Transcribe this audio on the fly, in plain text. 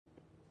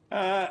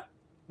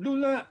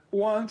Lula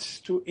wants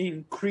to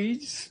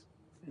increase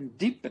and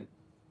deepen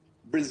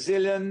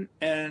Brazilian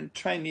and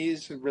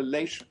Chinese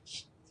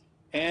relations.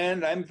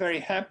 And I'm very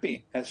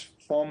happy, as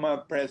former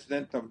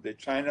president of the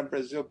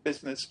China-Brazil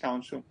Business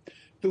Council,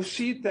 to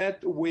see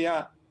that we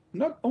are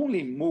not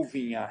only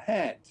moving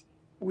ahead,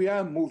 we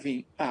are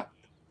moving up,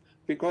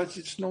 because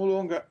it's no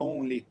longer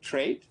only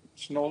trade,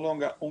 it's no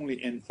longer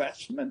only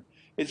investment,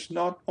 it's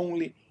not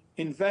only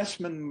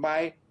investment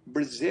by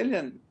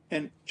Brazilian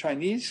and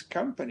Chinese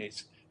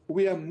companies.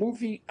 We are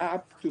moving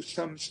up to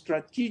some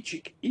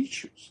strategic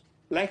issues,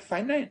 like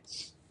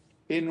finance,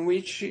 in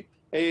which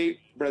a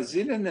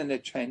Brazilian and a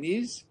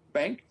Chinese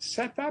bank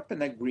set up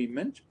an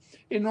agreement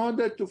in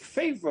order to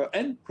favor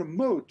and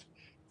promote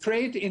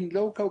trade in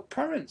local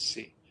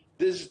currency.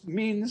 This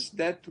means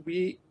that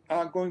we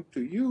are going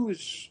to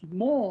use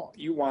more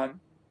yuan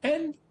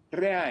and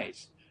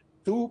reais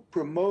to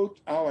promote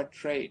our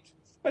trade.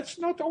 But it's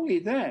not only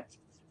that.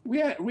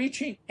 We are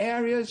reaching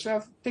areas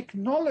of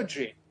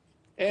technology,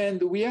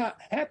 and we are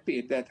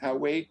happy that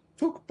Huawei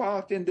took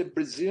part in the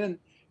Brazilian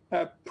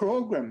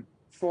program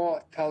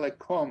for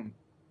telecom.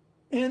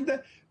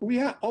 And we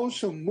are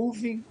also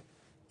moving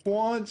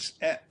towards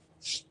a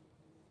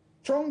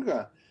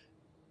stronger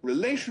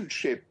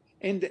relationship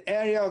in the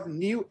area of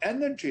new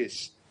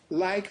energies,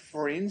 like,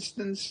 for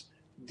instance,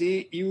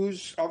 the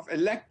use of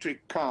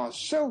electric cars.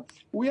 So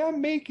we are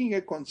making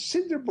a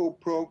considerable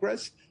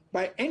progress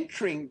by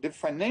entering the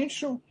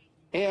financial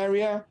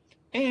area,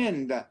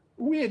 and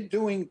we are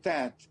doing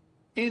that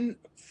in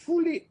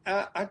fully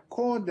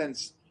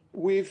accordance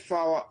with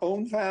our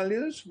own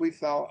values,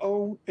 with our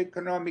own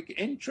economic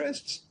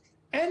interests,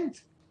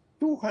 and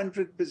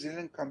 200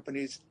 Brazilian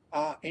companies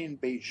are in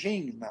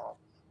Beijing now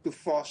to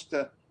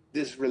foster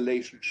this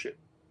relationship.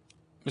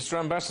 Mr.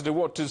 Ambassador,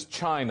 what does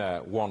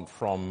China want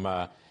from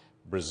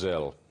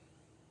Brazil?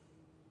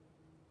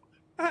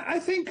 I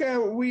think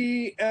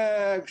we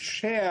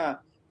share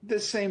the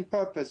same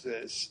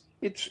purposes.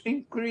 It's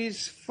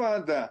increase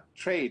further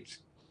trade,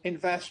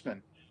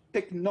 investment,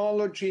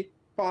 technology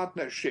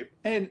partnership,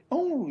 and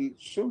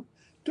also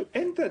to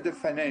enter the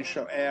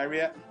financial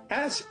area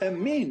as a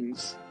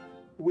means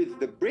with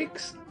the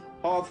BRICS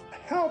of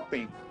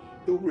helping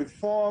to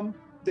reform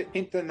the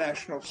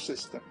international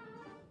system.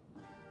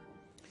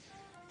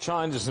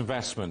 China's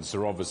investments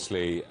are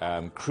obviously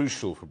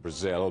crucial for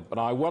Brazil, but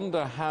I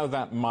wonder how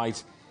that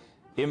might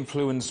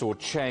influence or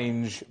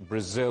change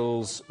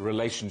Brazil's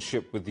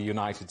relationship with the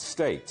United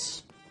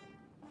States.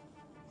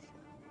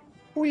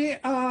 We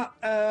are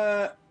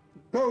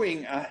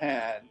going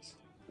ahead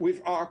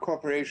with our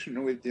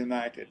cooperation with the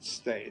United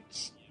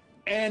States,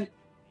 and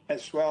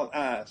as well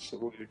as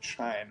with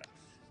China.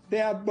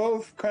 They are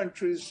both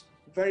countries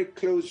very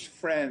close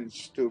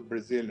friends to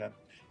Brazil,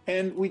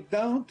 and we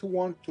don't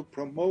want to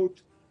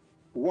promote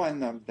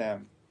one of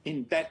them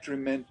in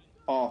detriment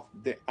of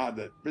the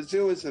other.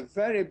 Brazil is a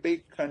very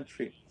big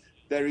country.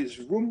 There is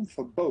room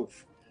for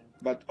both.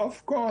 But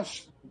of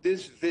course,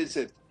 this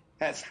visit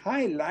has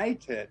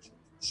highlighted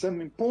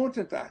some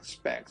important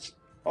aspects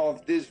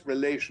of this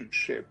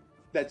relationship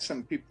that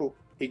some people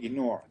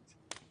ignored.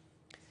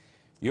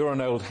 You're an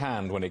old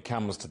hand when it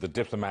comes to the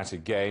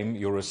diplomatic game.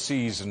 You're a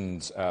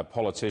seasoned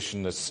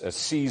politician, a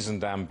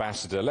seasoned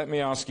ambassador. Let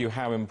me ask you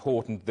how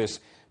important this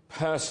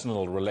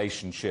personal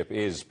relationship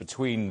is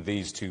between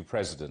these two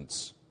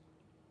presidents.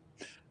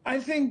 I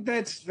think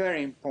that's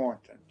very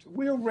important.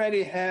 We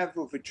already have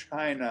with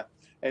China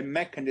a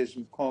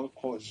mechanism called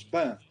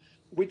COSBAN,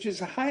 which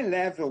is a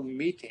high-level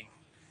meeting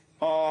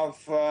of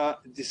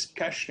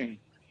discussing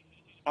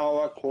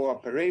our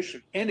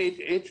cooperation. And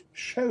it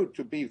showed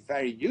to be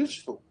very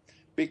useful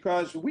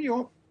because we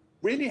all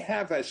really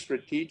have a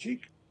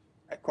strategic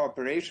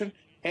cooperation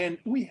and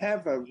we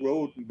have a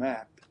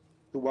roadmap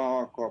to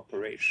our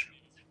cooperation.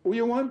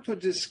 We want to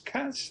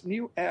discuss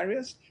new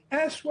areas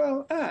as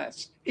well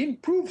as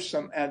improve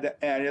some other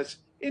areas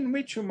in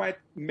which you might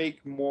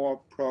make more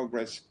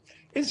progress.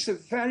 It's a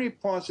very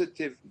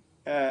positive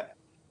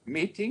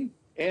meeting,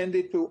 and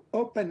it will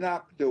open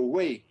up the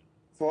way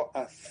for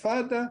a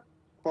further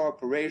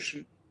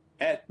cooperation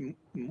at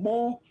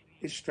more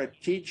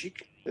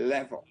strategic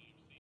level.